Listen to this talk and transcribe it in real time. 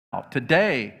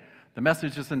Today, the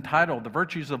message is entitled, The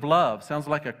Virtues of Love. Sounds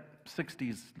like a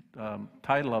 60s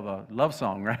title of a love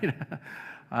song, right?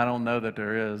 I don't know that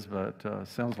there is, but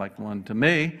sounds like one to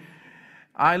me.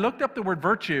 I looked up the word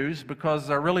virtues because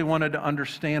I really wanted to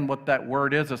understand what that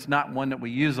word is. It's not one that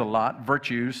we use a lot,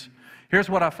 virtues. Here's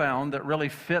what I found that really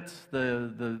fits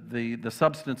the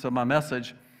substance of my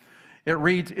message. It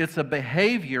reads, it's a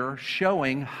behavior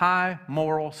showing high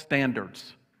moral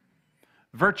standards.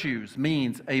 Virtues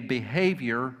means a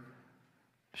behavior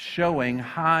showing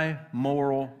high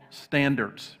moral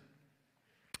standards.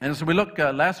 And so we looked,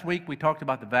 last week we talked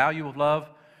about the value of love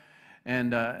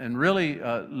and really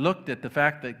looked at the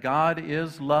fact that God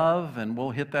is love, and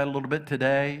we'll hit that a little bit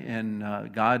today.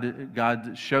 And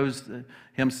God shows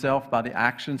himself by the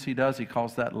actions he does. He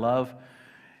calls that love.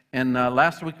 And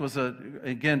last week was,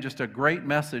 again, just a great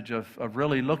message of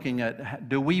really looking at,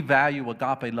 do we value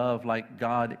agape love like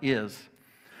God is?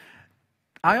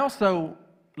 I also,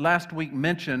 last week,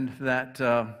 mentioned that,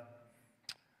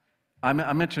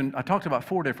 I talked about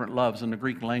 4 different loves in the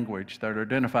Greek language that are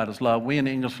identified as love. We in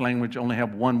the English language only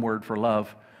have one word for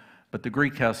love, but the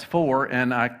Greek has 4,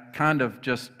 and I kind of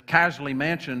just casually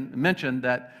mentioned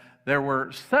that there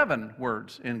were 7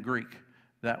 words in Greek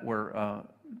that were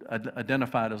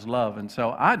identified as love. And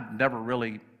so I'd never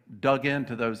really dug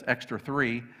into those extra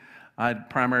 3. I'd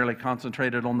primarily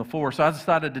concentrated on the 4. So I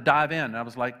decided to dive in. I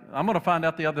was like, I'm going to find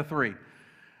out the other 3.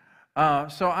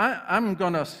 So I'm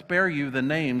going to spare you the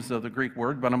names of the Greek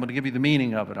word, but I'm going to give you the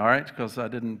meaning of it, all right? Because I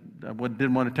didn't want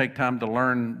to take time to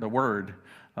learn the word.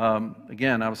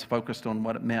 Again, I was focused on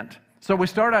what it meant. So we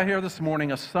start out here this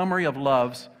morning, a summary of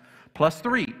loves plus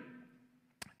 3.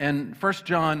 And 1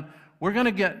 John, we're going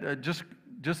to get,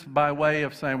 just by way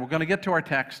of saying, we're going to get to our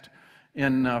text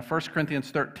in 1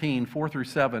 Corinthians 13, 4 through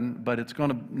 7, but it's going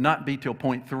to not be till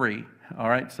point 3, all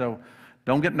right? So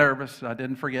don't get nervous. I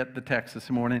didn't forget the text this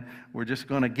morning. We're just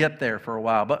going to get there for a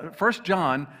while. But 1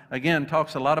 John, again,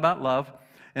 talks a lot about love.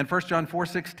 And 1 John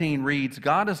 4:16 reads,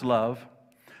 God is love.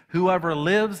 Whoever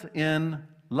lives in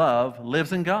love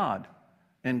lives in God,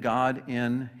 and God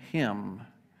in him.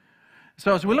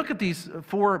 So as we look at these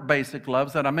 4 basic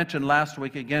loves that I mentioned last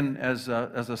week, again, as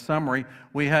a summary,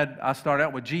 I started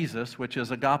out with Jesus, which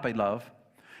is agape love.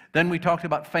 Then we talked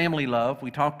about family love. We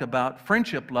talked about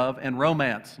friendship love and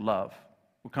romance love.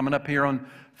 We're coming up here on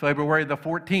February the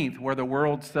 14th, where the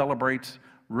world celebrates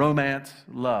romance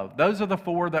love. Those are the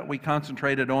 4 that we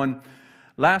concentrated on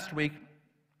last week.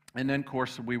 And then, of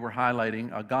course, we were highlighting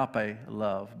agape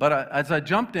love. But as I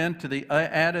jumped into the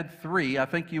added 3, I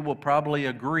think you will probably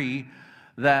agree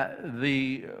that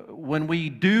when we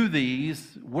do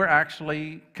these, we're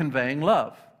actually conveying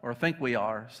love, or think we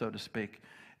are, so to speak,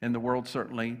 and the world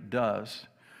certainly does.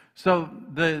 So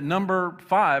the number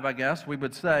 5, I guess we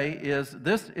would say, is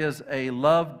this is a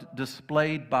love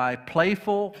displayed by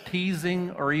playful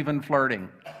teasing or even flirting.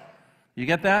 You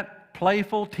get that?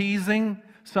 Playful teasing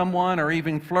someone or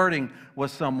even flirting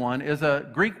with someone is a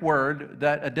Greek word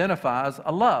that identifies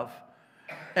a love.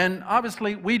 And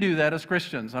obviously, we do that as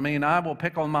Christians. I mean, I will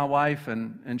pick on my wife,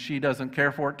 and she doesn't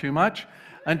care for it too much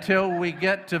until we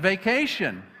get to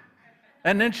vacation.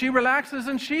 And then she relaxes,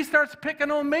 and she starts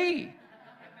picking on me.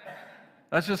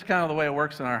 That's just kind of the way it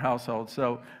works in our household.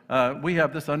 So we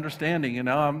have this understanding,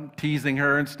 I'm teasing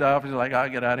her and stuff. She's like, I'll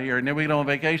get out of here. And then we go on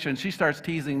vacation. She starts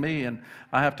teasing me, and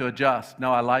I have to adjust.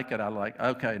 No, I like it. I like,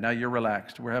 okay, now you're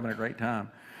relaxed. We're having a great time.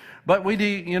 But we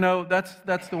do,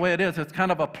 that's the way it is. It's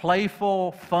kind of a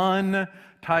playful, fun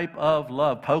type of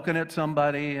love. Poking at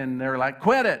somebody and they're like,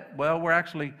 quit it. Well, we're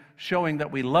actually showing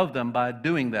that we love them by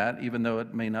doing that, even though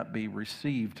it may not be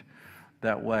received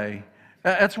that way.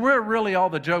 That's where really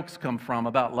all the jokes come from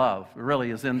about love. It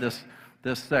really is in this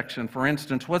section. For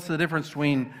instance, what's the difference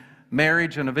between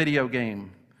marriage and a video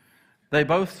game? They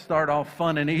both start off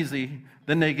fun and easy,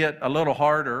 then they get a little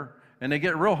harder, and they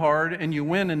get real hard, and you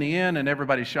win in the end, and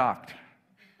everybody's shocked.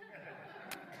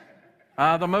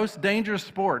 The most dangerous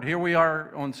sport, here we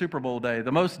are on Super Bowl day,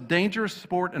 the most dangerous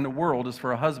sport in the world is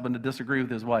for a husband to disagree with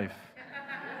his wife.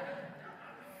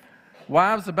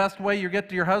 Wives, the best way you get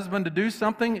to your husband to do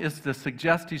something is to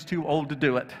suggest he's too old to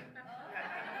do it.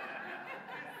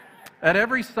 At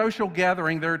every social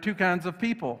gathering, there are 2 kinds of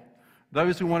people,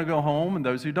 those who want to go home and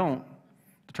those who don't.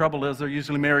 The trouble is they're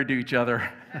usually married to each other.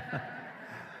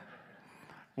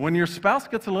 When your spouse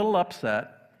gets a little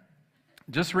upset,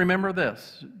 just remember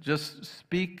this. Just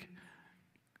speak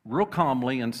real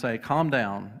calmly and say, calm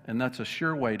down, and that's a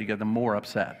sure way to get them more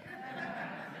upset.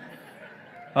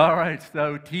 All right,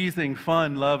 so teasing,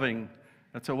 fun, loving,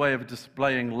 that's a way of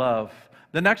displaying love.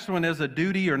 The next one is a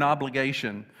duty or an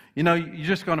obligation. You're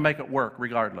just going to make it work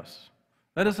regardless.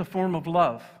 That is a form of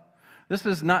love. This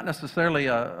is not necessarily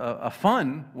a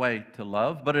fun way to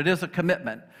love, but it is a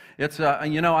commitment. It's, I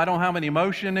don't have any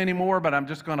emotion anymore, but I'm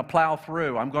just going to plow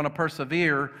through. I'm going to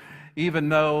persevere, even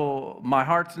though my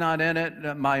heart's not in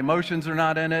it, my emotions are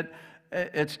not in it.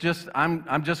 It's just,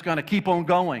 I'm just going to keep on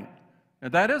going.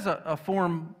 And that is a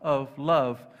form of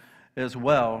love as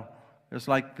well. It's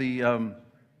like the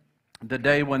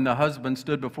day when the husband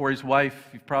stood before his wife.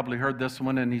 You've probably heard this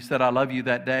one, and he said, "I love you,"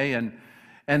 that day,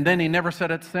 and then he never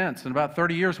said it since. And about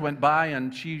 30 years went by,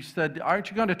 and she said, "Aren't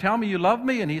you going to tell me you love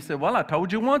me?" And he said, "Well, I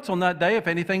told you once on that day. If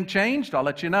anything changed, I'll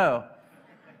let you know."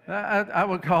 I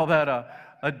would call that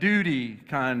a duty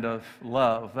kind of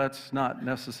love. That's not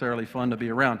necessarily fun to be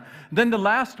around. Then the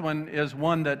last one is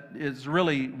one that is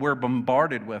really we're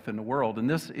bombarded with in the world, and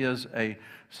this is a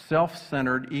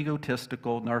self-centered,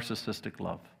 egotistical, narcissistic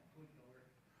love.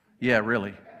 Yeah,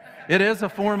 really. It is a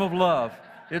form of love.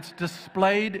 It's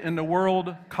displayed in the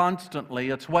world constantly.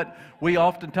 It's what we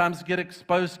oftentimes get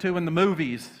exposed to in the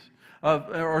movies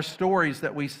or stories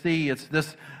that we see. It's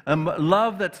this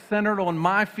love that's centered on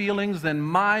my feelings and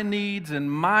my needs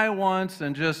and my wants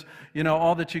and just,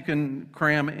 all that you can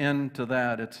cram into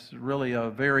that. It's really a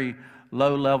very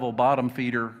low-level,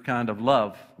 bottom-feeder kind of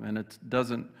love, and it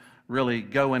doesn't really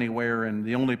go anywhere, and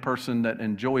the only person that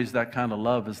enjoys that kind of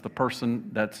love is the person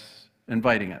that's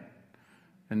inviting it.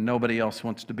 And nobody else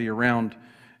wants to be around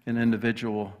an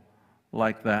individual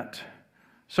like that.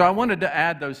 So I wanted to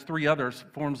add those three other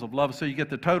forms of love so you get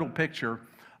the total picture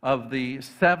of the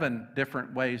 7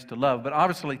 different ways to love. But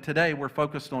obviously today we're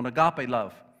focused on agape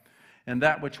love and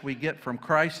that which we get from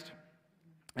Christ,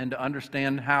 and to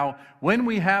understand how when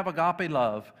we have agape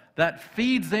love, that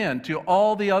feeds into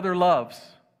all the other loves.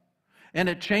 And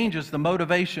it changes the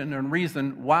motivation and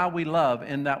reason why we love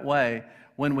in that way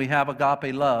when we have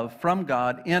agape love from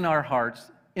God in our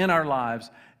hearts, in our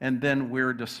lives, and then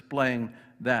we're displaying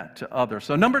that to others.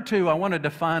 So number 2, I want to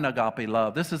define agape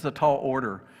love. This is a tall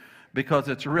order because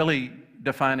it's really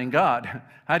defining God.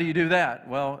 How do you do that?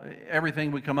 Well,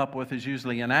 everything we come up with is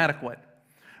usually inadequate.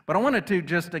 But I wanted to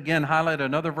just again highlight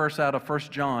another verse out of 1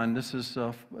 John. This is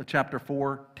chapter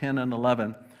 4, 10 and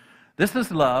 11. This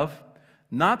is love,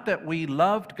 not that we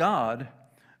loved God,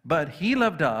 but He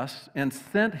loved us and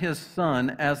sent His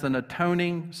Son as an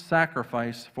atoning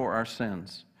sacrifice for our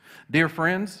sins. Dear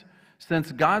friends,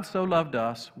 since God so loved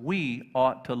us, we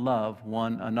ought to love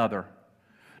one another.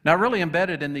 Now, really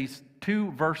embedded in these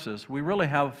 2 verses, we really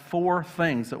have 4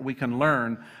 things that we can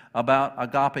learn about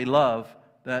agape love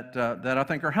that I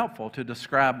think are helpful to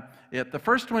describe it. The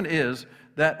first one is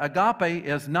that agape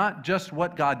is not just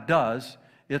what God does,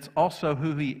 it's also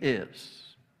who He is.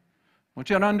 I want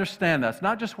you to understand that. It's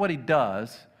not just what He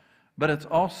does, but it's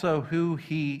also who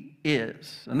He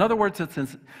is. In other words,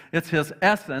 it's His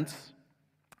essence,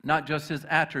 not just His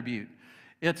attribute.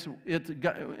 He's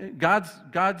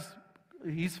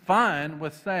fine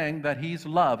with saying that He's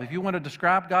love. If you want to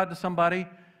describe God to somebody,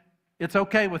 it's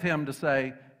okay with Him to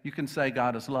say, you can say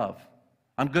God is love.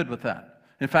 I'm good with that.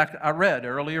 In fact, I read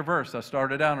earlier verse. I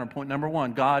started out on point number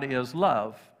 1. God is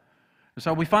love. And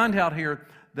so we find out here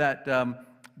that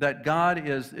God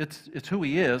is, it's who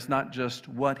He is, not just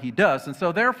what He does. And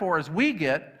so therefore, as we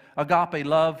get agape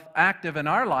love active in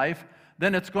our life,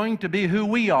 then it's going to be who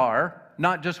we are,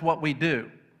 not just what we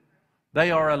do. They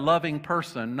are a loving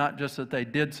person, not just that they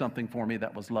did something for me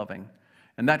that was loving.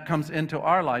 And that comes into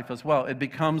our life as well. It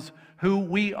becomes who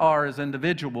we are as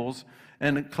individuals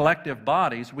and collective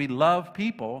bodies. We love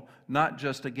people, not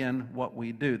just, again, what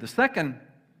we do. The second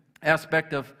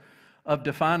aspect of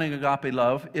defining agape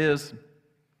love is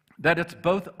that it's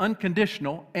both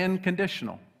unconditional and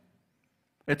conditional.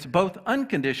 It's both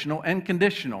unconditional and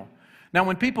conditional. Now,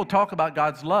 when people talk about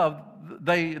God's love,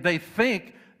 they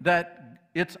think that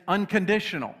it's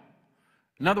unconditional.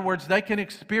 In other words, they can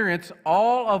experience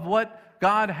all of what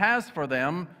God has for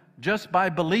them just by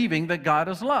believing that God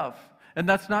is love. And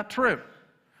that's not true.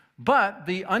 But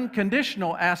the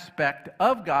unconditional aspect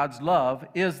of God's love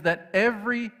is that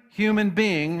every human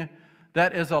being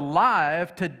that is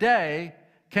alive today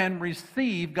can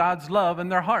receive God's love in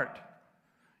their heart.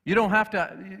 You don't have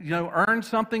to, earn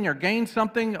something or gain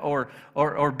something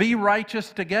or be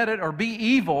righteous to get it or be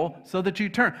evil so that you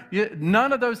turn.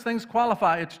 None of those things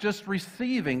qualify. It's just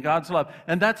receiving God's love.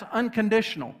 And that's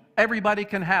unconditional. Everybody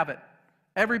can have it.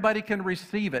 Everybody can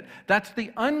receive it. That's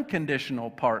the unconditional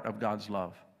part of God's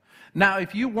love. Now,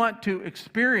 if you want to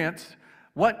experience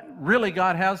what really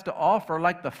God has to offer,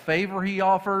 like the favor He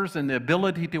offers and the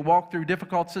ability to walk through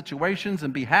difficult situations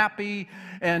and be happy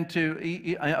and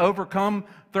to overcome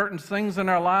certain things in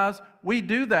our lives, we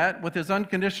do that with His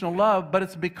unconditional love, but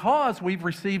it's because we've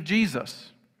received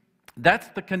Jesus. That's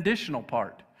the conditional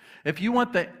part. If you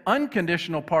want the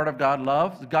unconditional part of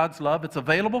God's love, it's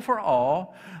available for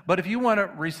all. But if you want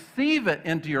to receive it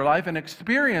into your life and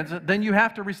experience it, then you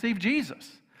have to receive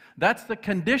Jesus. That's the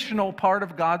conditional part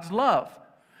of God's love.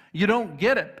 You don't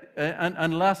get it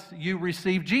unless you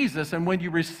receive Jesus. And when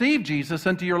you receive Jesus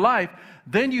into your life,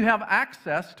 then you have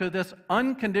access to this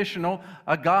unconditional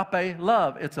agape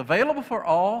love. It's available for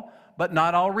all, but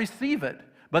not all receive it.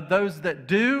 But those that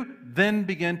do then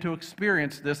begin to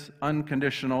experience this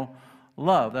unconditional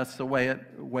love. That's the way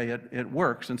it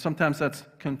works. And sometimes that's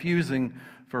confusing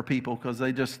for people because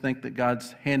they just think that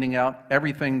God's handing out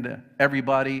everything to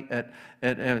everybody.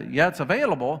 Yeah, it's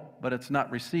available, but it's not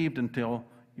received until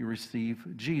you receive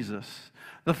Jesus.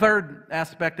 The third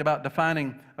aspect about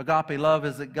defining agape love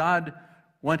is that God,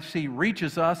 once He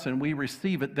reaches us and we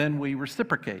receive it, then we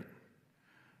reciprocate.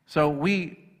 So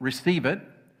we receive it,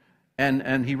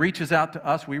 and He reaches out to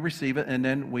us, we receive it, and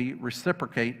then we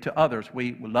reciprocate to others.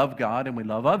 We love God and we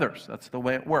love others. That's the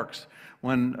way it works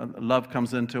when love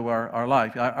comes into our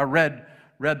life. I read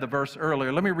the verse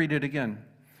earlier. Let me read it again.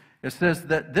 It says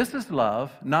that this is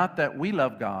love, not that we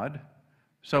love God.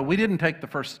 So we didn't take the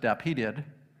first step. He did.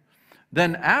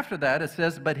 Then after that, it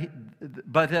says, but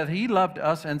that He loved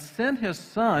us and sent His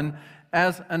Son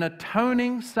as an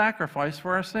atoning sacrifice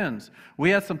for our sins. We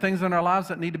had some things in our lives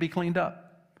that need to be cleaned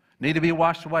up, need to be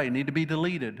washed away, need to be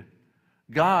deleted.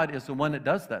 God is the one that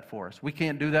does that for us. We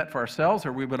can't do that for ourselves,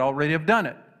 or we would already have done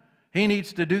it. He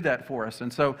needs to do that for us.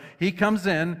 And so He comes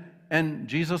in, and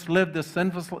Jesus lived this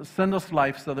sinless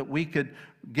life so that we could,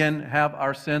 again, have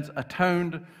our sins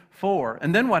atoned for.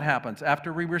 And then what happens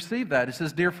after we receive that? It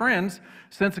says, dear friends,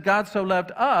 since God so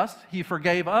loved us, He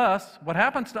forgave us. What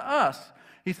happens to us?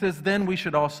 He says, then we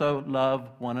should also love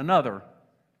one another.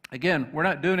 Again, we're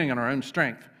not doing it on our own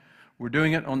strength. We're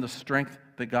doing it on the strength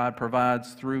that God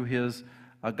provides through His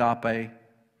agape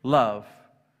love.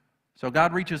 So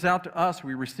God reaches out to us,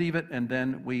 we receive it, and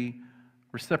then we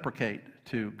reciprocate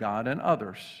to God and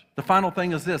others. The final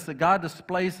thing is this, that God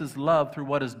displays His love through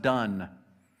what is done.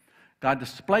 God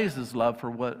displays His love for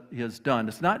what He has done.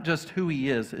 It's not just who He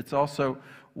is, it's also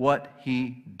what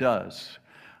He does.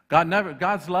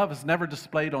 God's love is never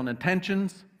displayed on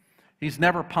intentions. He's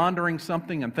never pondering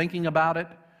something and thinking about it.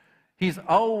 He's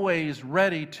always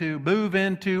ready to move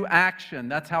into action.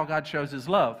 That's how God shows His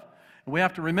love. And we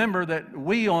have to remember that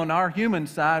we, on our human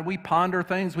side, we ponder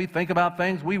things, we think about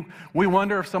things, we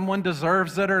wonder if someone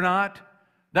deserves it or not.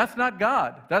 That's not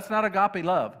God. That's not agape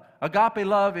love. Agape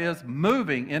love is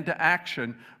moving into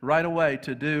action right away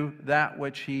to do that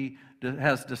which He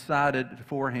has decided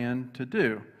beforehand to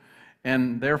do.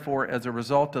 And therefore, as a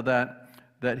result of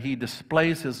that He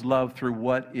displays His love through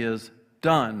what is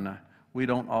done. We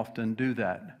don't often do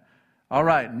that. All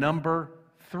right, number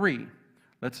 3.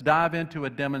 Let's dive into a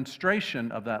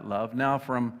demonstration of that love now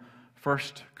from 1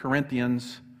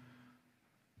 Corinthians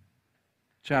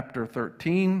chapter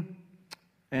 13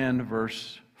 and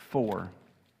verse 4.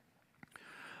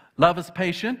 Love is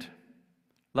patient,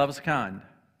 love is kind.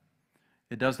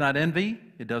 It does not envy,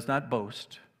 it does not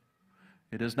boast.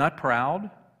 It is not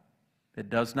proud, it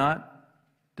does not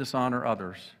dishonor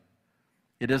others.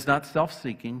 It is not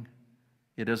self-seeking,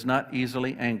 it is not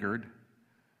easily angered.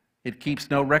 It keeps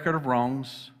no record of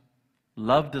wrongs.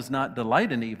 Love does not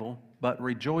delight in evil, but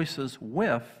rejoices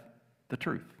with the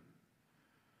truth.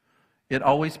 It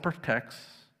always protects,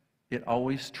 it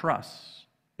always trusts,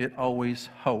 it always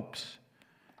hopes,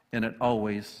 and it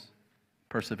always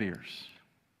perseveres.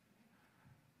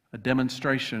 A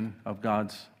demonstration of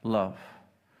God's love.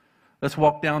 Let's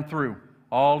walk down through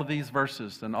all of these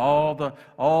verses and all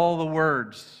the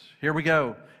words. Here we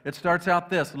go. It starts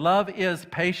out this: love is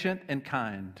patient and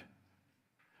kind.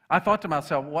 I thought to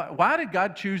myself, why did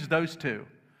God choose those two?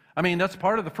 I mean, that's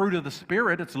part of the fruit of the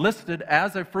Spirit. It's listed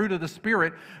as a fruit of the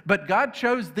Spirit. But God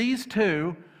chose these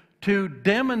two to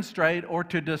demonstrate or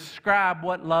to describe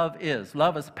what love is.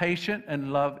 Love is patient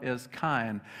and love is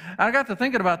kind. And I got to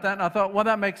thinking about that, and I thought, well,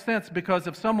 that makes sense, because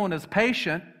if someone is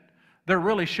patient, they're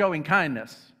really showing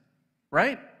kindness,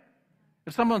 right?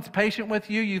 If someone's patient with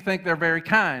you, you think they're very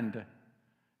kind.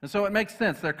 And so it makes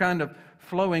sense. They're kind of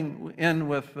flowing in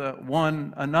with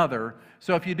one another.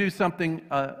 So if you do something,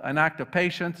 an act of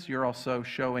patience, you're also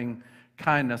showing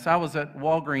kindness. I was at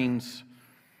Walgreens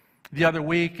the other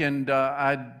week, and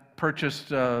I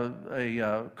purchased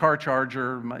a car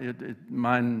charger.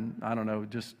 Mine, I don't know,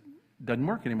 just doesn't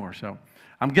work anymore. So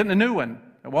I'm getting a new one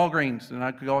at Walgreens, and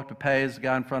I could go up to pay. There's a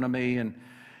guy in front of me, and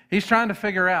he's trying to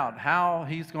figure out how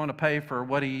he's going to pay for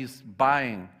what he's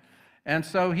buying. And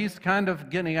so he's kind of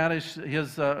getting out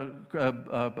his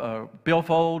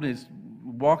billfold. He's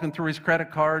walking through his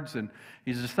credit cards, and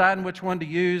he's deciding which one to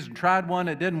use, and tried one,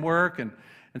 it didn't work, and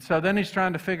so then he's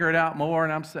trying to figure it out more,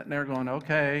 and I'm sitting there going,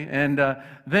 okay. And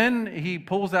then he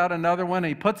pulls out another one, and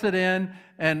he puts it in,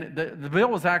 and the bill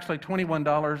was actually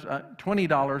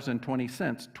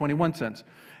 $20.21.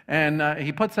 And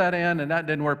he puts that in, and that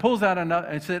didn't work. Pulls out another,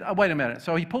 and said, oh, wait a minute.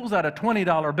 So he pulls out a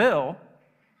 $20 bill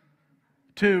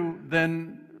to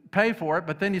then pay for it,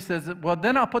 but then he says, well,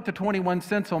 then I'll put the 21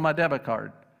 cents on my debit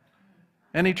card.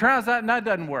 And he tries that, and that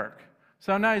doesn't work.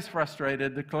 So now he's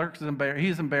frustrated. The clerk's embarrassed.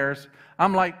 He's embarrassed.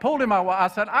 I'm like, pulled him out. I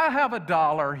said, I have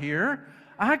 $1 here.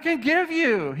 I can give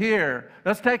you here.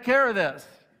 Let's take care of this.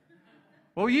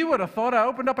 Well, you would have thought I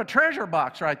opened up a treasure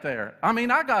box right there. I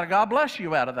mean, I got a God bless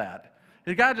you out of that.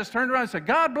 The guy just turned around and said,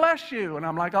 God bless you. And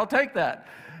I'm like, I'll take that.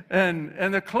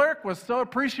 And the clerk was so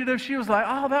appreciative. She was like,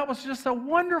 oh, that was just a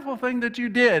wonderful thing that you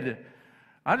did.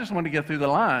 I just wanted to get through the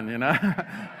line, you know.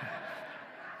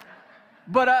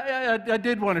 But I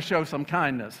did want to show some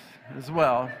kindness as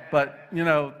well. But, you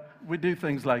know, we do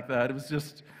things like that. It was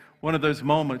just one of those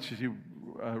moments you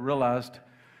realized.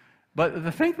 But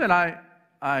the thing that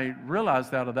I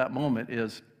realized out of that moment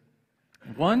is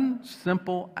one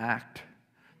simple act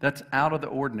that's out of the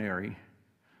ordinary,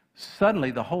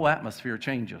 suddenly the whole atmosphere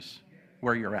changes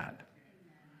where you're at.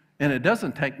 And it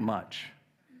doesn't take much.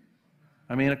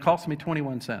 I mean, it cost me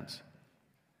 21 cents.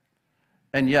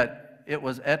 And yet, it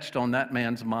was etched on that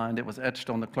man's mind. It was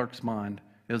etched on the clerk's mind.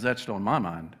 It was etched on my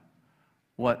mind.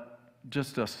 What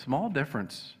just a small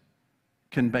difference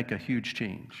can make a huge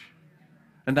change.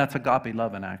 And that's agape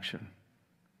love in action.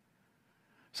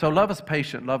 So love is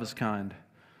patient, love is kind.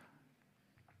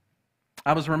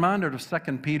 I was reminded of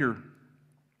 2 Peter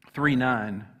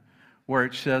 3:9, where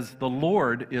it says, the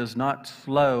Lord is not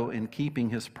slow in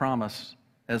keeping his promise,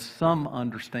 as some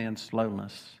understand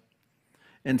slowness.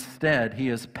 Instead, he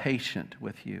is patient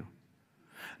with you,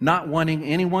 not wanting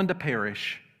anyone to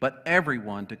perish, but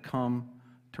everyone to come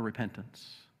to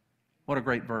repentance. What a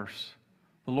great verse.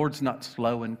 The Lord's not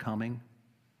slow in coming.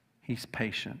 He's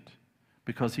patient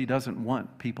because he doesn't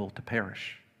want people to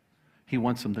perish. He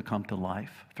wants them to come to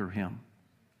life through him.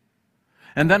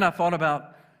 And then I thought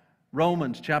about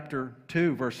Romans chapter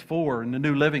 2, verse 4. In the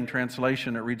New Living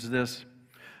Translation, it reads this: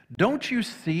 don't you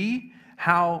see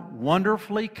how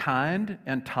wonderfully kind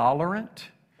and tolerant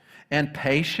and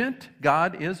patient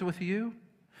God is with you?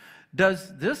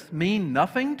 Does this mean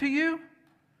nothing to you?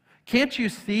 Can't you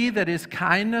see that his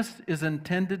kindness is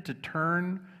intended to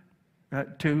turn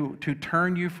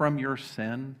you from your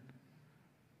sin?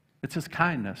 It's his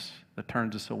kindness that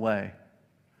turns us away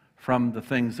from the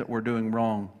things that we're doing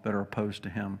wrong that are opposed to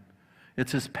him.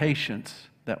 It's his patience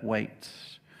that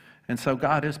waits. And so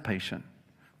God is patient.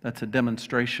 That's a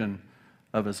demonstration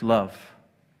of his love.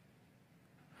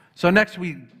 So next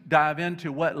we dive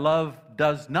into what love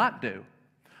does not do.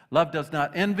 Love does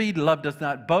not envy, love does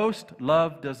not boast,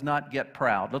 love does not get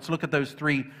proud. Let's look at those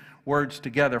three words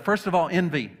together. First of all,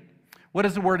 envy. What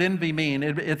does the word envy mean?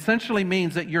 It essentially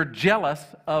means that you're jealous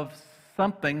of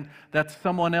something that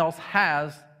someone else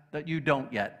has that you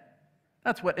don't yet.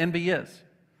 That's what envy is.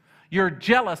 You're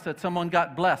jealous that someone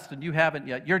got blessed and you haven't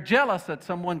yet. You're jealous that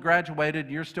someone graduated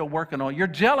and you're still working on it. You're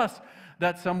jealous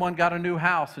that someone got a new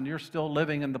house and you're still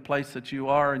living in the place that you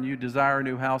are and you desire a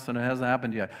new house and it hasn't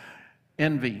happened yet.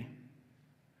 Envy.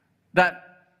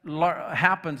 That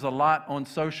happens a lot on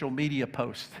social media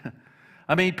posts.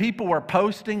 I mean, people are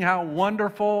posting how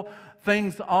wonderful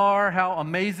things are, how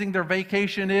amazing their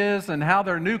vacation is, and how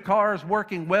their new car is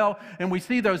working well. And we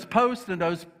see those posts and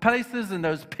those places and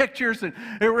those pictures, and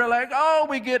we're like, oh,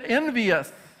 we get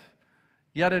envious.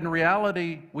 Yet in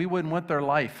reality, we wouldn't want their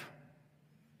life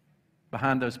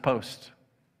behind those posts.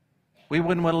 We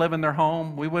wouldn't want to live in their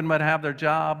home. We wouldn't want to have their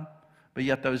job. But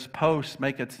yet those posts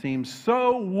make it seem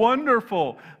so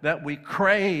wonderful that we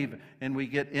crave and we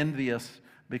get envious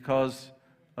because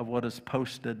of what is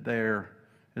posted there.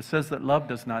 It says that love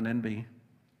does not envy,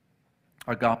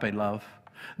 agape love.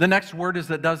 The next word is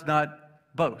that does not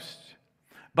boast.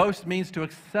 Boast means to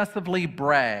excessively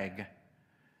brag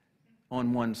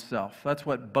on oneself. That's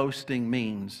what boasting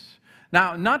means.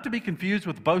 Now, not to be confused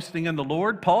with boasting in the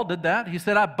Lord. Paul did that. He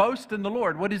said, I boast in the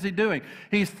Lord. What is he doing?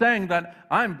 He's saying that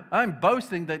I'm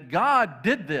boasting that God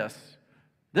did this.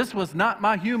 This was not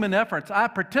my human efforts. I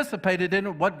participated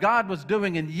in what God was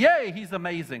doing, and yay, he's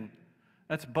amazing.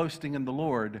 That's boasting in the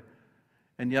Lord.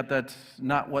 And yet that's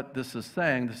not what this is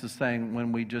saying. This is saying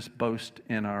when we just boast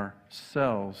in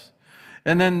ourselves.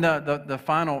 And then the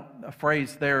final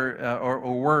phrase there, or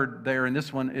word there in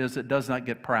this one is it does not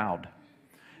get proud.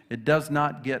 It does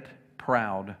not get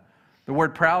proud. The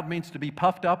word proud means to be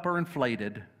puffed up or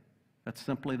inflated. That's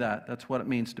simply that. That's what it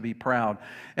means to be proud.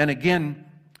 And again,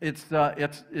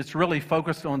 it's really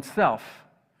focused on self.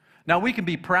 Now, we can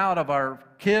be proud of our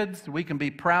kids. We can be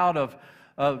proud of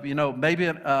maybe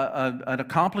an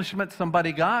accomplishment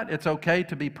somebody got. It's okay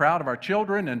to be proud of our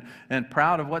children and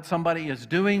proud of what somebody is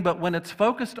doing. But when it's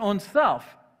focused on self,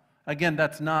 again,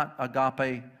 that's not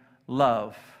agape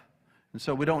love. And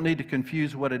so we don't need to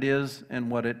confuse what it is and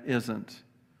what it isn't.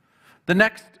 The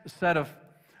next set of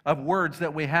words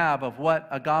that we have of what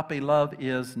agape love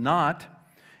is not,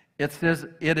 it says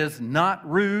it is not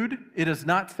rude, it is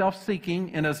not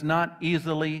self-seeking, and is not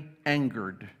easily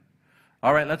angered.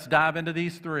 All right, let's dive into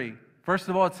these three. First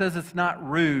of all, it says it's not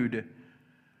rude.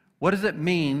 What does it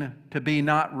mean to be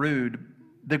not rude?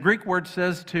 The Greek word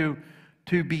says to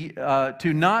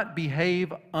not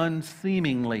behave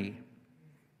unseemingly.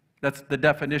 That's the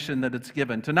definition that it's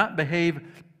given. To not behave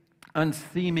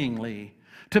unseemingly.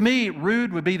 To me,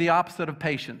 rude would be the opposite of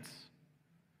patience.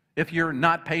 If you're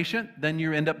not patient, then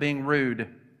you end up being rude.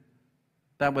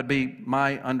 That would be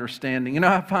my understanding. You know,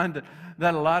 I find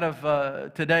that a lot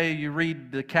of, today you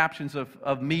read the captions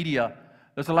of media.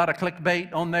 There's a lot of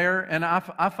clickbait on there, and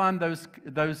I find those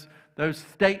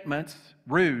statements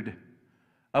rude,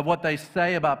 of what they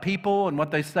say about people and what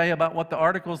they say about what the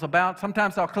article's about.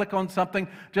 Sometimes I'll click on something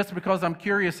just because I'm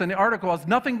curious, and the article has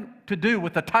nothing to do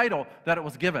with the title that it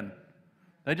was given.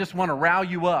 They just want to rile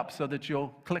you up so that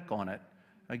you'll click on it.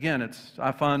 Again,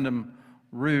 I find them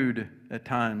rude at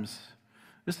times.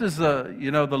 This is the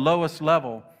lowest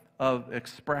level of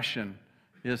expression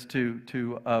is to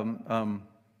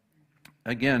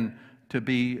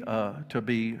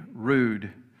be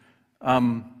rude.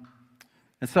 And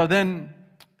so then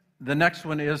the next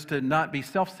one is to not be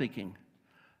self-seeking.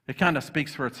 It kind of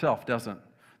speaks for itself, doesn't it?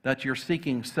 That you're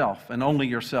seeking self and only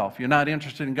yourself. You're not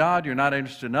interested in God. You're not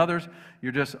interested in others.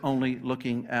 You're just only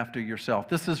looking after yourself.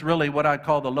 This is really what I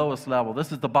call the lowest level.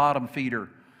 This is the bottom feeder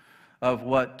of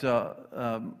what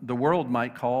the world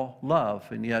might call love,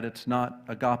 and yet it's not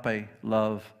agape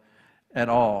love at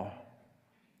all.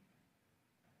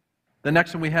 The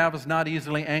next one we have is not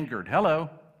easily angered. Hello.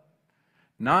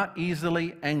 Not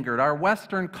easily angered. Our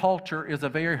Western culture is a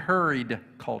very hurried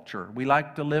culture. We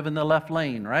like to live in the left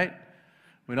lane, right?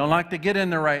 We don't like to get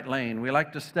in the right lane. We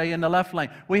like to stay in the left lane.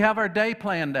 We have our day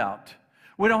planned out.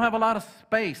 We don't have a lot of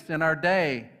space in our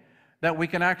day that we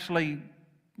can actually,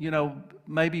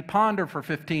 maybe ponder for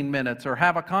 15 minutes or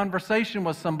have a conversation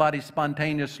with somebody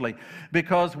spontaneously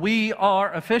because we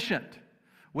are efficient.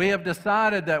 We have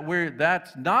decided that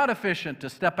that's not efficient to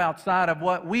step outside of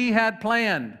what we had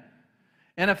planned.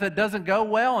 And if it doesn't go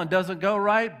well and doesn't go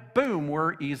right, boom,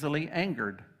 we're easily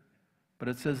angered. But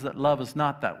it says that love is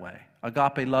not that way.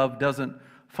 Agape love doesn't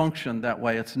function that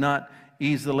way. It's not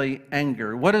easily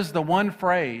angered. What is the one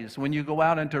phrase when you go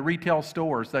out into retail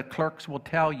stores that clerks will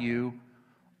tell you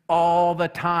all the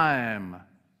time?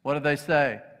 What do they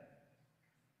say?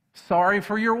 Sorry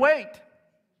for your wait.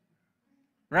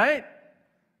 Right?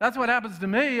 That's what happens to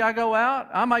me. I go out.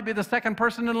 I might be the second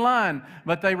person in line,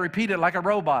 but they repeat it like a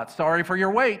robot. Sorry for your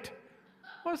wait.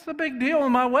 What's the big deal with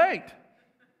my wait?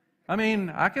 I mean,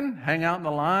 I can hang out in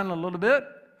the line a little bit,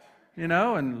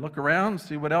 and look around,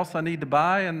 see what else I need to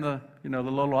buy and the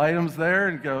little items there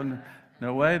and go,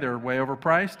 no way, they're way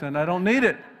overpriced and I don't need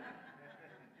it.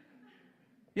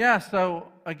 Yeah, so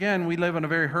again, we live in a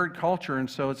very hurried culture, and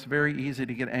so it's very easy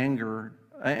to get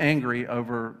angry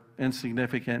over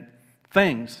insignificant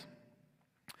things.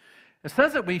 It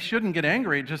says that we shouldn't get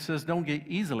angry. It just says don't get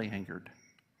easily angered.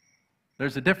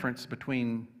 There's a difference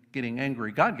between getting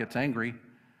angry. God gets angry,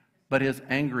 but his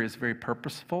anger is very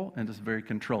purposeful and is very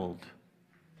controlled.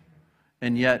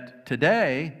 And yet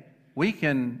today, we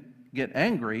can get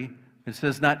angry. It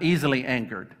says not easily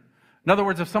angered. In other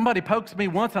words, if somebody pokes me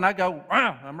once and I go,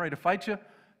 I'm ready to fight you,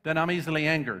 then I'm easily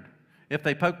angered. If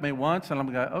they poke me once and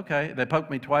I'm going, okay, they poke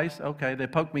me twice, okay, they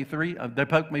poke me three, they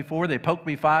poke me four, they poke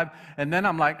me five, and then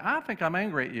I'm like, I think I'm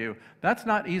angry at you. That's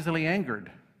not easily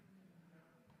angered.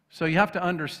 So you have to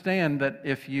understand that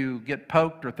if you get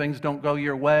poked or things don't go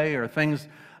your way or things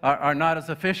are not as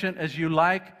efficient as you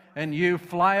like and you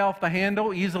fly off the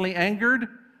handle, easily angered,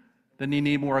 then you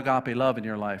need more agape love in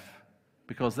your life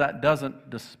because that doesn't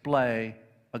display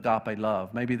agape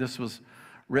love. Maybe this was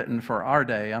written for our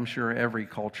day. I'm sure every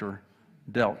culture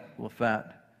dealt with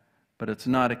that, but it's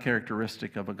not a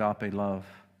characteristic of agape love.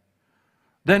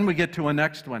 Then we get to a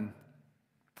next one.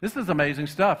 This is amazing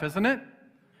stuff, isn't it?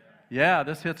 Yeah,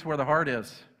 this hits where the heart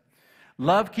is.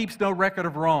 Love keeps no record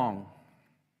of wrong.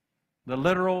 The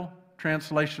literal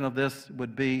translation of this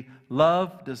would be,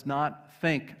 love does not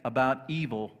think about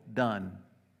evil done.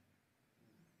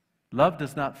 Love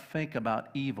does not think about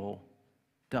evil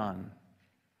done.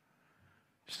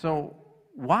 So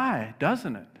Why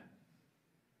doesn't it?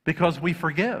 Because we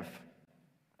forgive.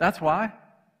 That's why.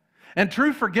 And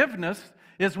true forgiveness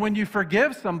is when you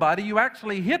forgive somebody, you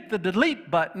actually hit the delete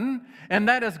button, and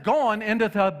that is gone into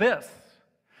the abyss,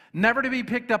 never to be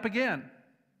picked up again.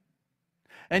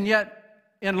 And yet,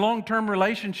 in long-term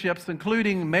relationships,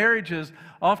 including marriages,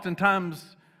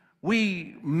 oftentimes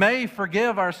we may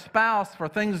forgive our spouse for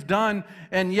things done,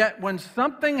 and yet when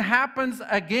something happens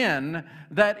again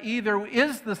that either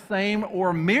is the same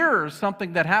or mirrors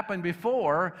something that happened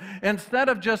before, instead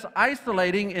of just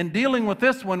isolating and dealing with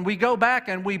this one, we go back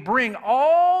and we bring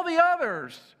all the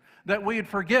others that we had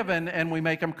forgiven and we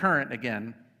make them current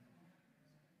again.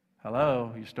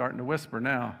 Hello, you're starting to whisper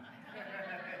now.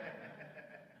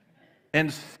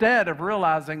 Instead of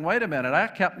realizing, wait a minute, I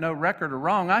kept no record of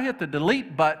wrong. I hit the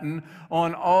delete button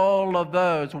on all of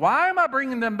those. Why am I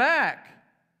bringing them back?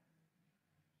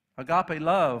 Agape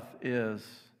love is,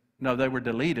 no, they were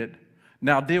deleted.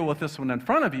 Now deal with this one in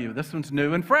front of you. This one's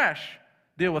new and fresh.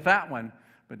 Deal with that one.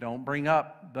 But don't bring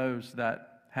up those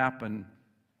that happened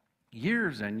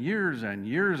years and years and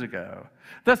years ago.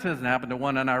 This hasn't happened to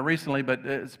one and I recently, but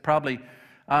it's probably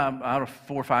out of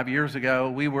 4 or 5 years ago,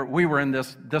 we were in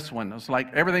this one. It was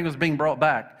like everything was being brought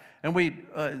back. And we'd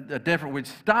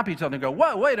stop each other and go,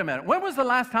 whoa, wait a minute. When was the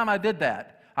last time I did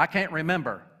that? I can't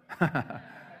remember.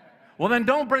 Well, then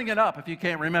don't bring it up if you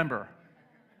can't remember.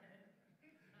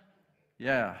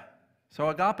 Yeah. So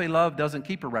agape love doesn't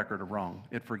keep a record of wrong.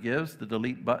 It forgives, the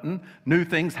delete button. New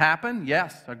things happen.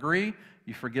 Yes, agree.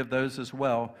 You forgive those as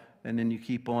well. And then you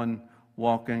keep on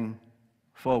walking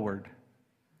forward.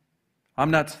 I'm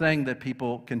not saying that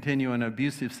people continue in an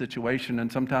abusive situation,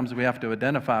 and sometimes we have to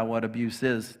identify what abuse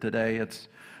is today. It's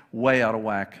way out of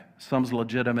whack. Some's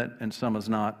legitimate and some is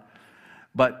not.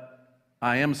 But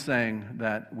I am saying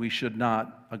that we should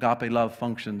not, agape love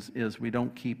functions is we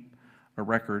don't keep a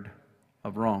record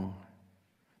of wrong.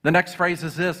 The next phrase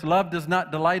is this: love does not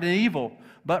delight in evil,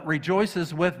 but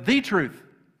rejoices with the truth.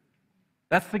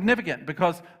 That's significant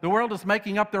because the world is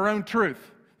making up their own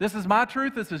truth. This is my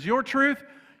truth, this is your truth.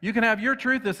 You can have your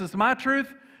truth. This is my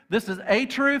truth. This is a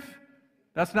truth.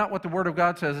 That's not what the Word of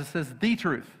God says. It says the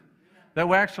truth. That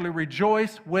we actually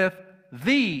rejoice with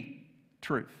the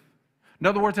truth. In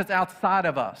other words, it's outside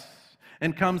of us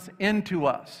and comes into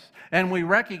us. And we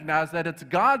recognize that it's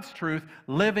God's truth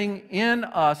living in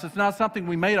us. It's not something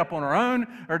we made up on our own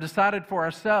or decided for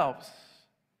ourselves.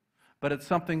 But it's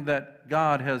something that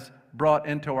God has brought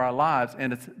into our lives,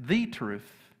 and it's the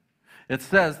truth. It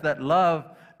says that love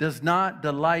does not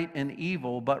delight in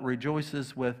evil, but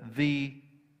rejoices with the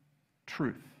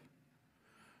truth.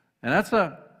 And that's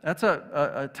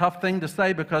a tough thing to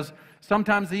say, because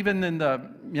sometimes even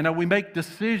in we make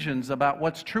decisions about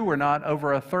what's true or not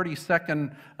over a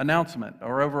 30-second announcement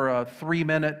or over a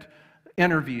 3-minute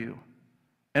interview.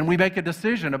 And we make a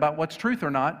decision about what's truth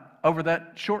or not over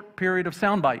that short period of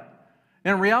soundbite.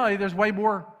 In reality, there's way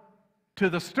more to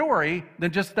the story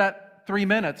than just that 3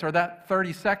 minutes or that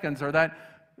 30 seconds or that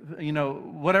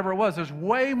whatever it was. There's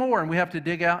way more, and we have to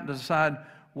dig out and decide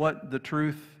what the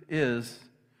truth is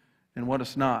and what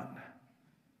it's not.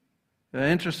 The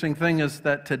interesting thing is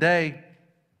that today,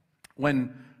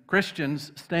 when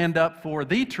Christians stand up for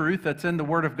the truth that's in the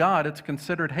Word of God, it's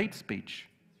considered hate speech.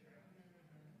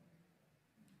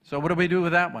 So what do we do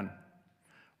with that one?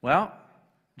 Well,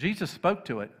 Jesus spoke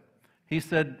to it. He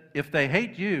said, if they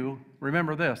hate you,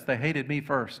 remember this, they hated me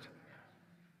first.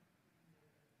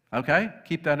 Okay?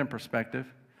 Keep that in perspective.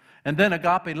 And then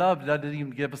agape love doesn't even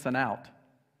give us an out.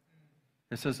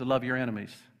 It says to love your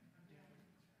enemies.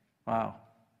 Wow.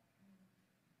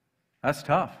 That's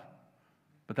tough.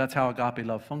 But that's how agape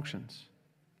love functions.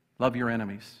 Love your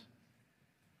enemies.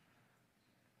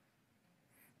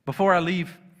 Before I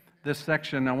leave this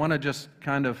section, I want to just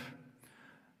kind of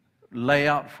lay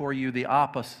out for you the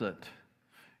opposite.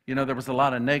 There was a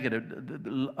lot of negative.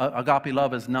 Agape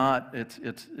love is not,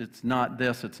 it's not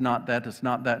this, it's not that, it's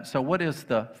not that. So what is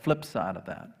the flip side of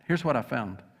that? Here's what I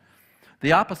found.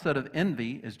 The opposite of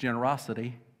envy is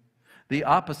generosity. The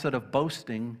opposite of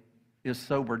boasting is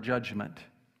sober judgment.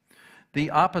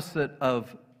 The opposite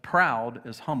of proud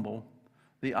is humble.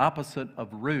 The opposite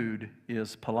of rude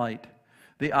is polite.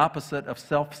 The opposite of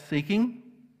self-seeking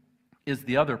is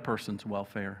the other person's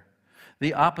welfare.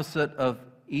 The opposite of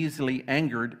easily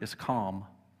angered is calm.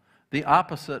 The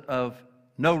opposite of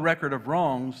no record of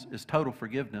wrongs is total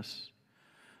forgiveness.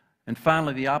 And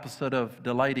finally, the opposite of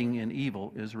delighting in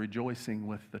evil is rejoicing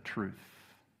with the truth.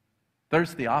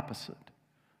 There's the opposite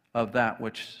of that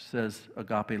which says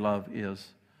agape love is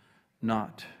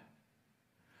not.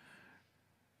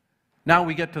 Now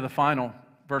we get to the final,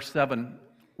 verse 7,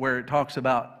 where it talks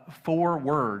about 4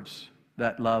 words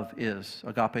that love is,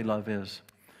 agape love is.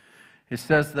 It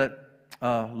says that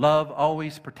love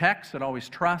always protects, it always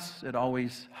trusts, it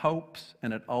always hopes,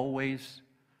 and it always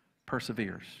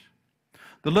perseveres.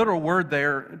 The literal word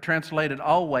there, translated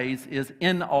always, is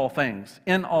in all things,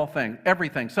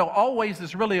 everything. So always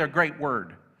is really a great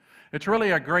word. It's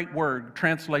really a great word,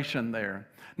 translation there.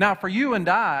 Now for you and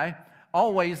I,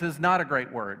 always is not a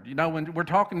great word. You know, when we're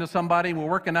talking to somebody and we're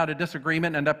working out a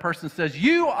disagreement and that person says,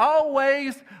 you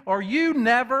always or you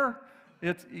never,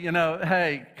 it's, you know,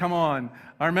 hey, come on,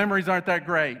 our memories aren't that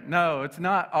great. No, it's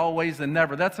not always and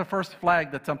never. That's the first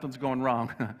flag that something's going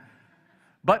wrong.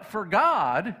 But for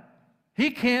God,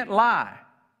 He can't lie.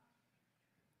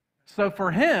 So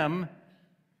for Him,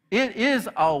 it is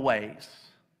always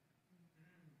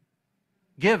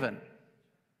given.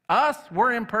 Us,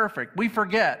 we're imperfect. We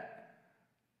forget.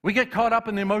 We get caught up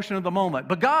in the emotion of the moment.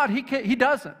 But God, He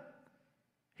doesn't.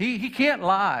 He can't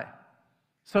lie.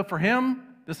 So for Him,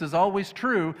 this is always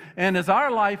true. And as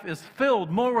our life is filled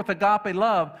more with agape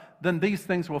love, then these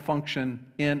things will function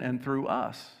in and through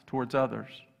us towards others.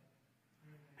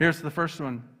 Here's the first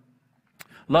one.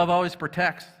 Love always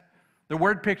protects. The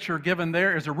word picture given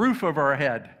there is a roof over our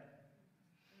head.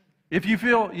 If you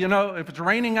feel, you know, if it's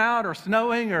raining out or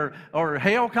snowing or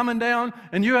hail coming down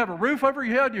and you have a roof over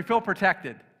your head, you feel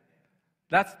protected.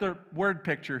 That's the word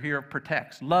picture here of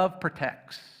protects. Love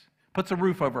protects. Puts a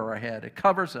roof over our head. It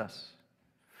covers us.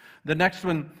 The next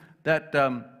one that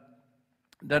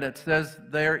it says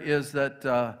there is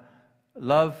that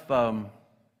love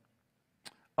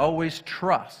always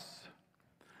trusts.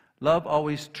 Love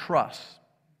always trusts.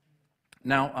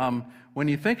 Now, when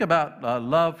you think about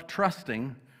love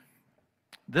trusting,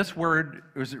 this word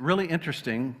is really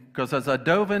interesting because as I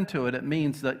dove into it, it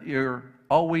means that you're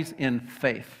always in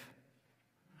faith.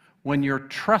 When you're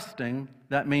trusting,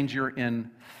 that means you're in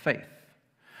faith.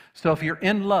 So if you're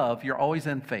in love, you're always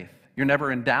in faith. You're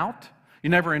never in doubt.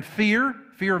 You're never in fear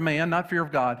of man, not fear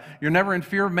of God. You're never in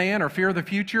fear of man or fear of the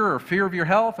future or fear of your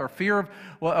health or fear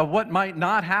of what might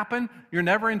not happen. You're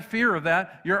never in fear of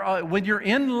that. When you're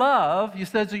in love, he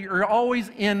says you're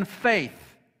always in faith.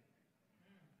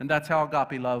 And that's how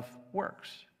agape love works,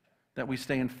 that we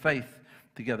stay in faith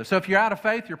together. So if you're out of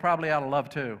faith, you're probably out of love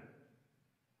too.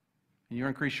 And you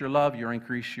increase your love, you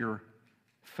increase your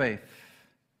faith.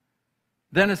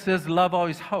 Then it says love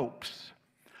always hopes.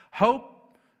 Hope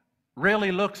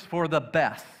really looks for the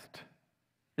best.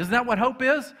 Isn't that what hope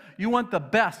is? You want the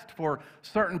best for a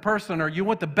certain person, or you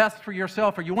want the best for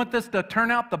yourself, or you want this to turn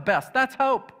out the best. That's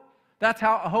hope. That's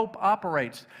how hope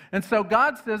operates. And so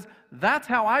God says, that's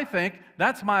how I think.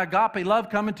 That's my agape love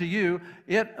coming to you.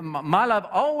 My love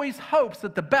always hopes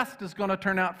that the best is going to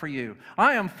turn out for you.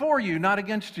 I am for you, not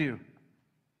against you.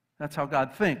 That's how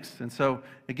God thinks. And so,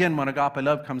 again, when agape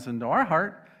love comes into our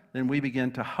heart, then we begin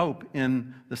to hope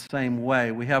in the same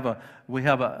way. We have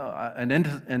an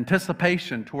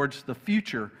anticipation towards the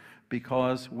future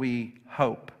because we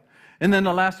hope. And then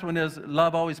the last one is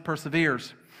love always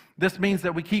perseveres. This means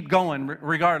that we keep going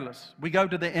regardless. We go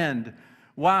to the end.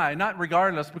 Why? Not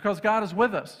regardless, because God is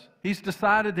with us. He's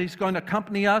decided He's going to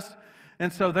accompany us.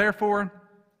 And so therefore,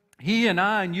 He and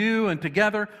I and you and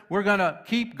together, we're going to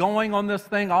keep going on this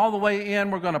thing all the way in.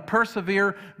 We're going to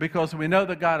persevere because we know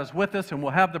that God is with us and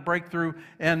we'll have the breakthrough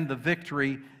and the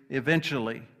victory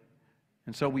eventually.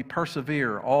 And so we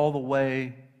persevere all the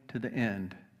way to the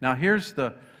end. Now here's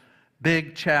the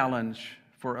big challenge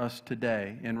for us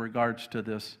today in regards to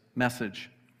this message.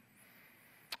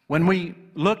 When we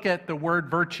look at the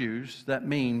word virtues, that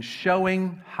means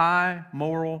showing high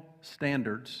moral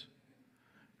standards.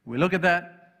 We look at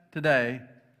that today,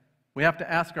 we have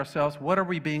to ask ourselves, what are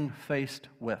we being faced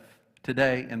with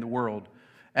today in the world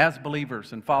as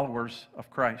believers and followers of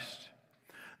Christ?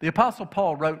 The Apostle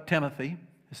Paul wrote Timothy,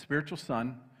 his spiritual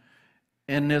son,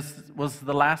 and this was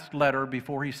the last letter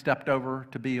before he stepped over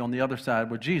to be on the other side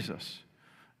with Jesus.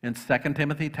 In 2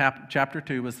 Timothy chapter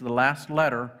 2 was the last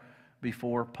letter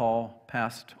before Paul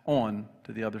passed on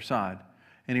to the other side.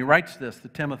 And he writes this to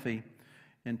Timothy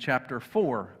in chapter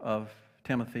 4 of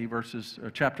Timothy,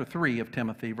 chapter 3 of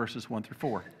Timothy, verses 1 through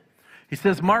 4. He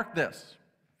says, mark this,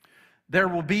 there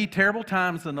will be terrible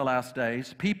times in the last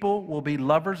days. People will be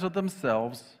lovers of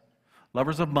themselves,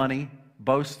 lovers of money,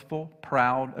 boastful,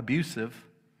 proud, abusive,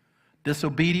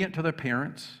 disobedient to their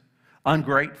parents,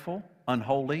 ungrateful,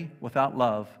 unholy, without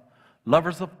love,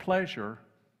 lovers of pleasure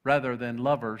rather than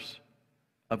lovers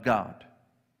of God.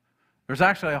 There's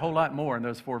actually a whole lot more in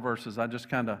those 4 verses. I just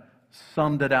kind of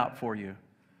summed it out for you.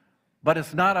 But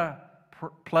it's not a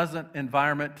pleasant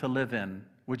environment to live in.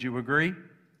 Would you agree?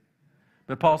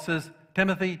 But Paul says,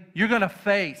 Timothy, you're going to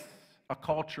face a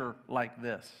culture like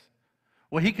this,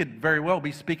 Well, he could very well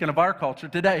be speaking of our culture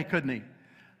today, couldn't he?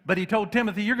 But he told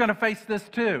Timothy, you're going to face this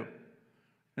too.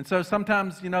 And so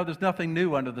sometimes, there's nothing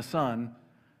new under the sun.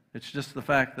 It's just the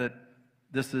fact that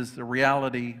this is the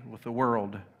reality with the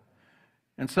world.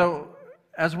 And so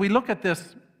as we look at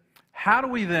this, how do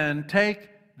we then take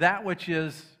that which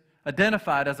is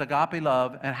identified as agape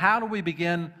love, and how do we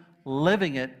begin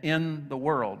living it in the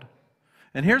world?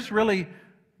 And here's really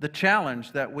the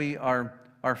challenge that we are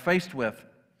faced with.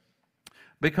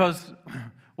 Because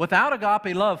without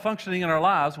agape love functioning in our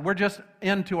lives, we're just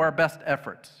into our best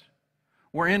efforts.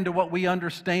 We're into what we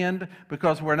understand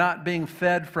because we're not being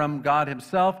fed from God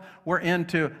Himself. We're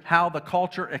into how the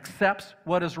culture accepts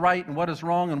what is right and what is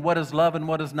wrong and what is love and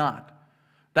what is not.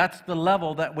 That's the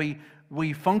level that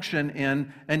we function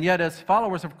in. And yet as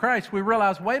followers of Christ, we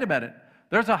realize, wait a minute,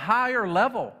 there's a higher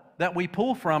level that we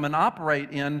pull from and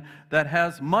operate in that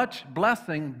has much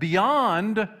blessing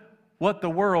beyond what the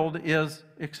world is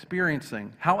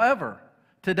experiencing. However,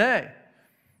 today,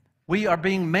 we are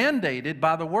being mandated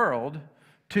by the world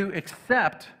to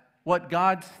accept what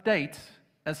God states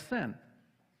as sin.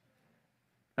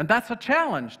 And that's a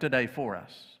challenge today for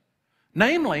us.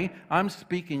 Namely, I'm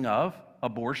speaking of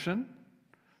abortion,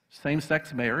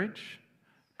 same-sex marriage,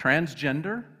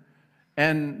 transgender,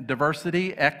 and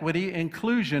diversity, equity,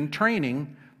 inclusion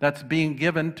training that's being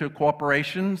given to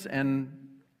corporations and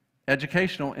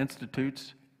educational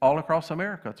institutes all across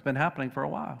America. It's been happening for a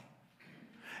while.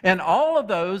 And all of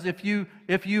those, if you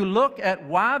look at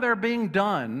why they're being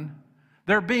done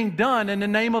in the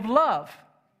name of love.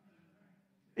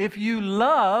 If you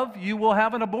love, you will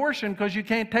have an abortion because you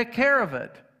can't take care of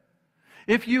it.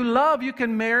 If you love, you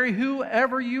can marry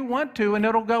whoever you want to and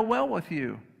it'll go well with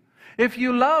you. If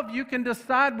you love, you can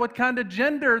decide what kind of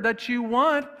gender that you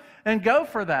want and go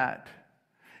for that.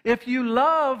 If you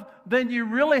love, then you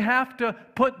really have to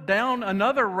put down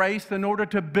another race in order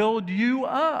to build you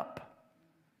up.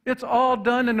 It's all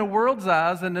done in the world's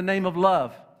eyes in the name of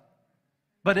love.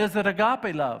 But is it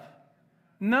agape love?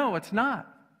 No, it's not.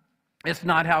 It's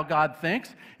not how God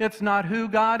thinks. It's not who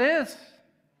God is.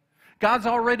 God's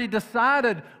already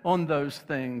decided on those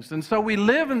things. And so we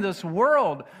live in this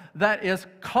world that is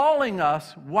calling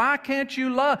us, why can't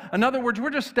you love? In other words,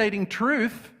 we're just stating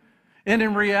truth. And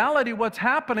in reality, what's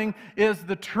happening is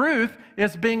the truth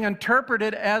is being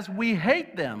interpreted as we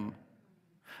hate them.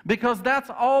 Because that's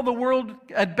all the world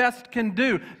at best can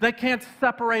do. They can't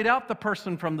separate out the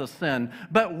person from the sin.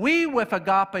 But we, with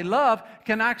agape love,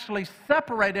 can actually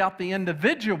separate out the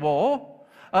individual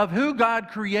of who God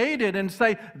created and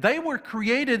say they were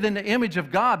created in the image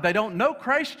of God. They don't know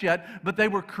Christ yet, but they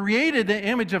were created in the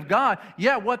image of God.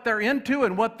 Yeah, what they're into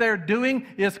and what they're doing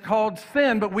is called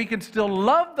sin, but we can still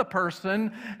love the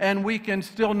person and we can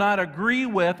still not agree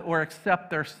with or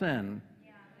accept their sin.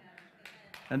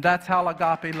 And that's how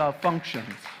agape love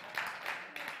functions.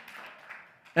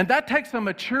 And that takes a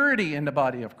maturity in the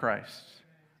body of Christ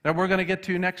that we're going to get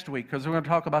to next week because we're going to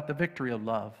talk about the victory of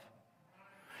love.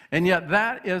 And yet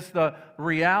that is the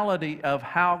reality of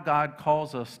how God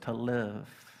calls us to live.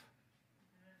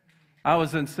 I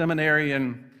was in seminary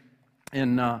and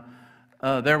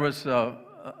there was,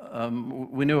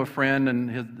 we knew a friend and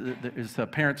his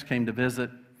parents came to visit.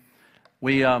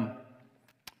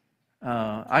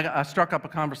 I struck up a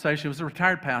conversation. He was a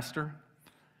retired pastor,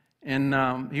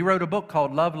 and he wrote a book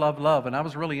called Love, Love, Love, and I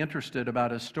was really interested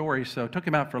about his story, so I took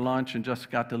him out for lunch and just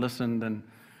got to listen. And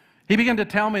he began to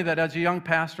tell me that as a young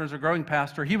pastor, as a growing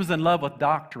pastor, he was in love with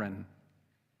doctrine.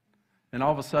 And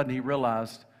all of a sudden he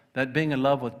realized that being in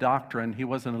love with doctrine, he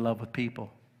wasn't in love with people.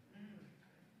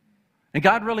 And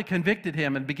God really convicted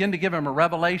him and began to give him a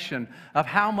revelation of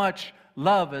how much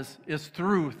love is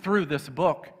through this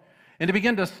book. And he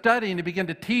began to study and he began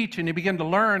to teach and he began to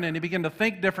learn and he began to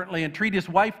think differently and treat his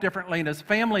wife differently and his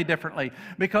family differently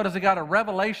because he got a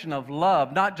revelation of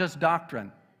love, not just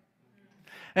doctrine.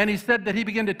 And he said that he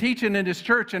began to teach it in his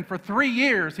church, and for 3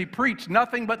 years he preached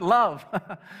nothing but love.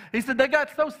 He said, they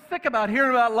got so sick about hearing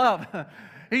about love.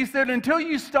 He said, until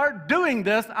you start doing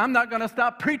this, I'm not going to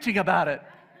stop preaching about it.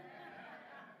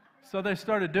 So they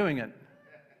started doing it.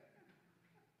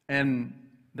 And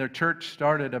their church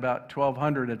started about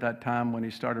 1,200 at that time when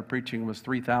he started preaching. It was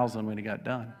 3,000 when he got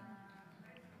done.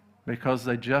 Because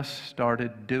they just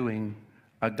started doing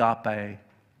agape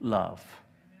love.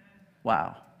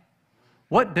 Wow.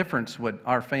 What difference would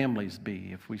our families be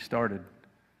if we started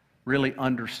really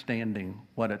understanding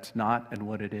what it's not and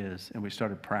what it is, and we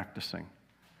started practicing?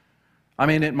 I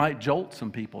mean, it might jolt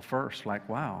some people first, like,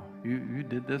 wow, you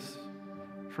did this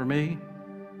for me?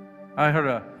 I heard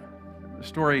a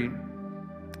story,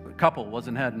 a couple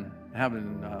wasn't having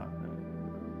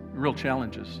real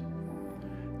challenges.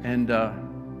 And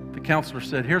the counselor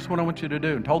said, here's what I want you to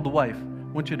do, and told the wife,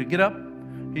 I want you to get up.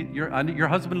 Your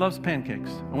husband loves pancakes.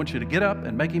 I want you to get up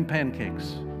and make him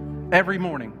pancakes every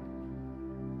morning.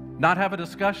 Not have a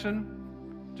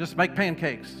discussion, just make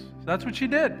pancakes. So that's what she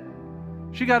did.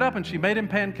 She got up and she made him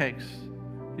pancakes.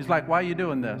 He's like, why are you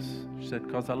doing this? She said,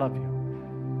 because I love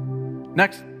you.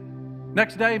 Next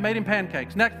day, made him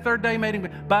pancakes. Third day, made him.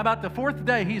 By about the fourth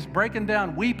day, he's breaking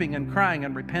down, weeping and crying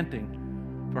and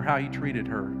repenting for how he treated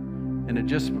her. And it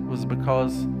just was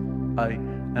because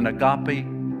an agape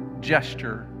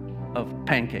gesture of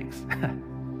pancakes.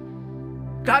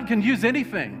 God can use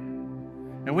anything.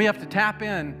 And we have to tap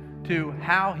in to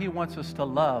how he wants us to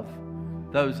love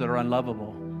those that are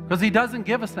unlovable. Because he doesn't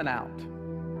give us an out.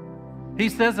 He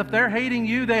says, if they're hating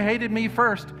you, they hated me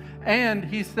first. And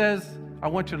he says, I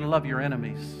want you to love your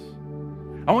enemies.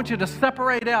 I want you to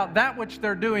separate out that which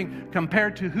they're doing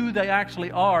compared to who they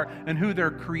actually are and who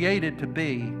they're created to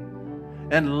be.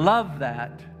 And love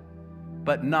that,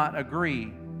 but not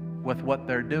agree with what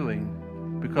they're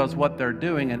doing. Because what they're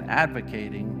doing and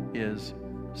advocating is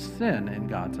sin in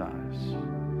God's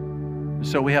eyes.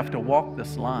 So we have to walk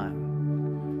this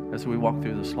line as we walk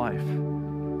through this life.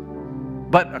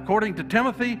 But according to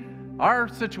Timothy, our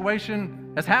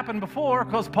situation has happened before,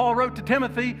 because Paul wrote to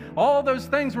Timothy all those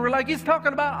things were like, he's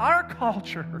talking about our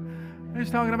culture. He's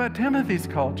talking about Timothy's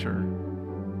culture.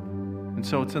 And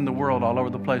so it's in the world all over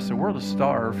the place. The world is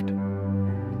starved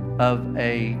of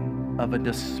a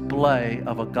display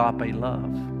of agape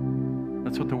love.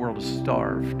 That's what the world is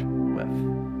starved with.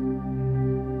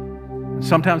 And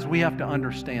sometimes we have to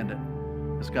understand it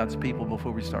as God's people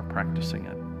before we start practicing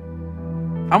it.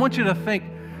 I want you to think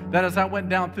that as I went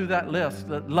down through that list,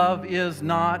 that love is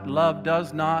not, love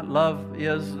does not, love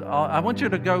is, I want you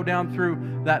to go down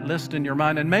through that list in your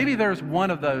mind, and maybe there's one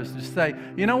of those to say,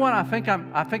 you know what, I think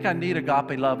I need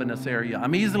agape love in this area.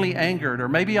 I'm easily angered, or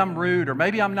maybe I'm rude, or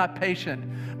maybe I'm not patient,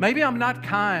 maybe I'm not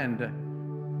kind.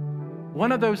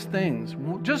 One of those things,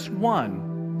 just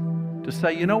one, to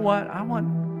say, you know what, I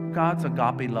want God's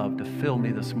agape love to fill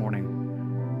me this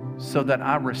morning so that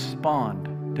I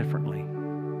respond differently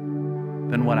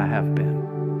than what I have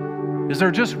been. Is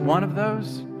there just one of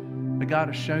those that God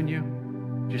has shown you?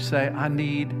 You say, I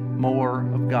need more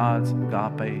of God's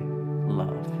agape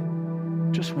love.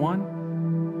 Just one?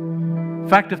 In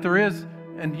fact, if there is,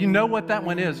 and you know what that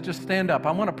one is, just stand up.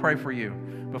 I want to pray for you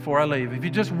before I leave. If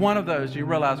you're just one of those, you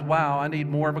realize, wow, I need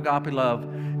more of agape love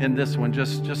in this one.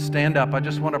 Just stand up. I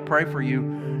just want to pray for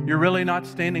you. You're really not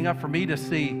standing up for me to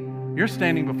see. You're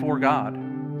standing before God.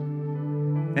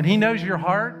 And He knows your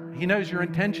heart. He knows your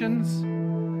intentions,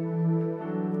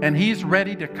 and He's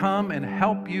ready to come and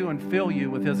help you and fill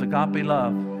you with His agape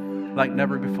love like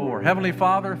never before. Heavenly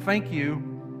Father, thank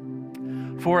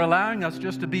you for allowing us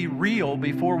just to be real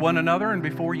before one another and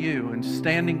before you, and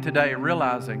standing today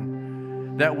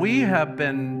realizing that we have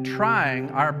been trying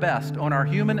our best on our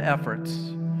human efforts,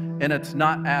 and it's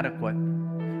not adequate.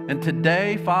 And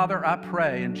today, Father, I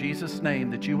pray in Jesus'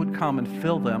 name that you would come and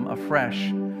fill them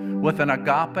afresh with an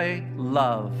agape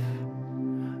love.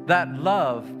 That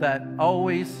love that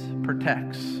always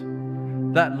protects.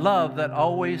 That love that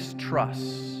always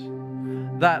trusts.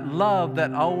 That love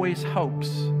that always hopes.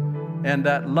 And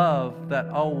that love that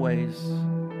always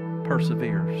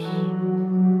perseveres.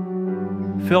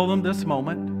 Fill them this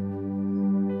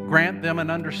moment. Grant them an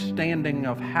understanding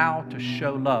of how to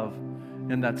show love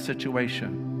in that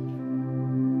situation.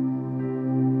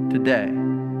 Today,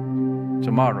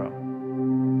 tomorrow,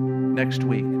 next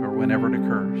week, or whenever it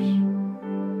occurs.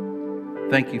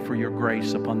 Thank you for your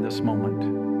grace upon this moment.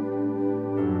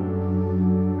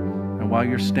 And while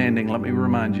you're standing, let me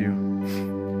remind you,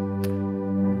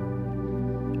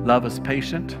 love is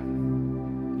patient,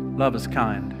 love is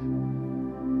kind.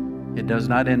 It does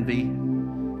not envy,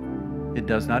 it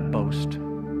does not boast,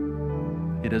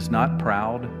 it is not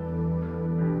proud,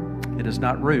 it is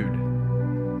not rude,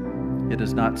 it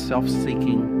is not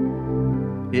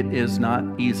self-seeking, it is not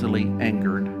easily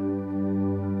angered.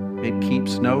 It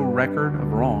keeps no record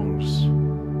of wrongs.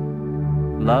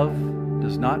 Love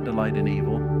does not delight in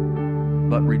evil,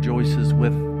 but rejoices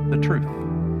with the truth.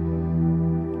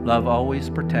 Love always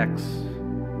protects,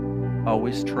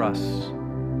 always trusts,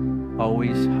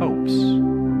 always hopes,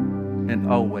 and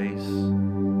always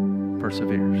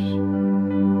perseveres.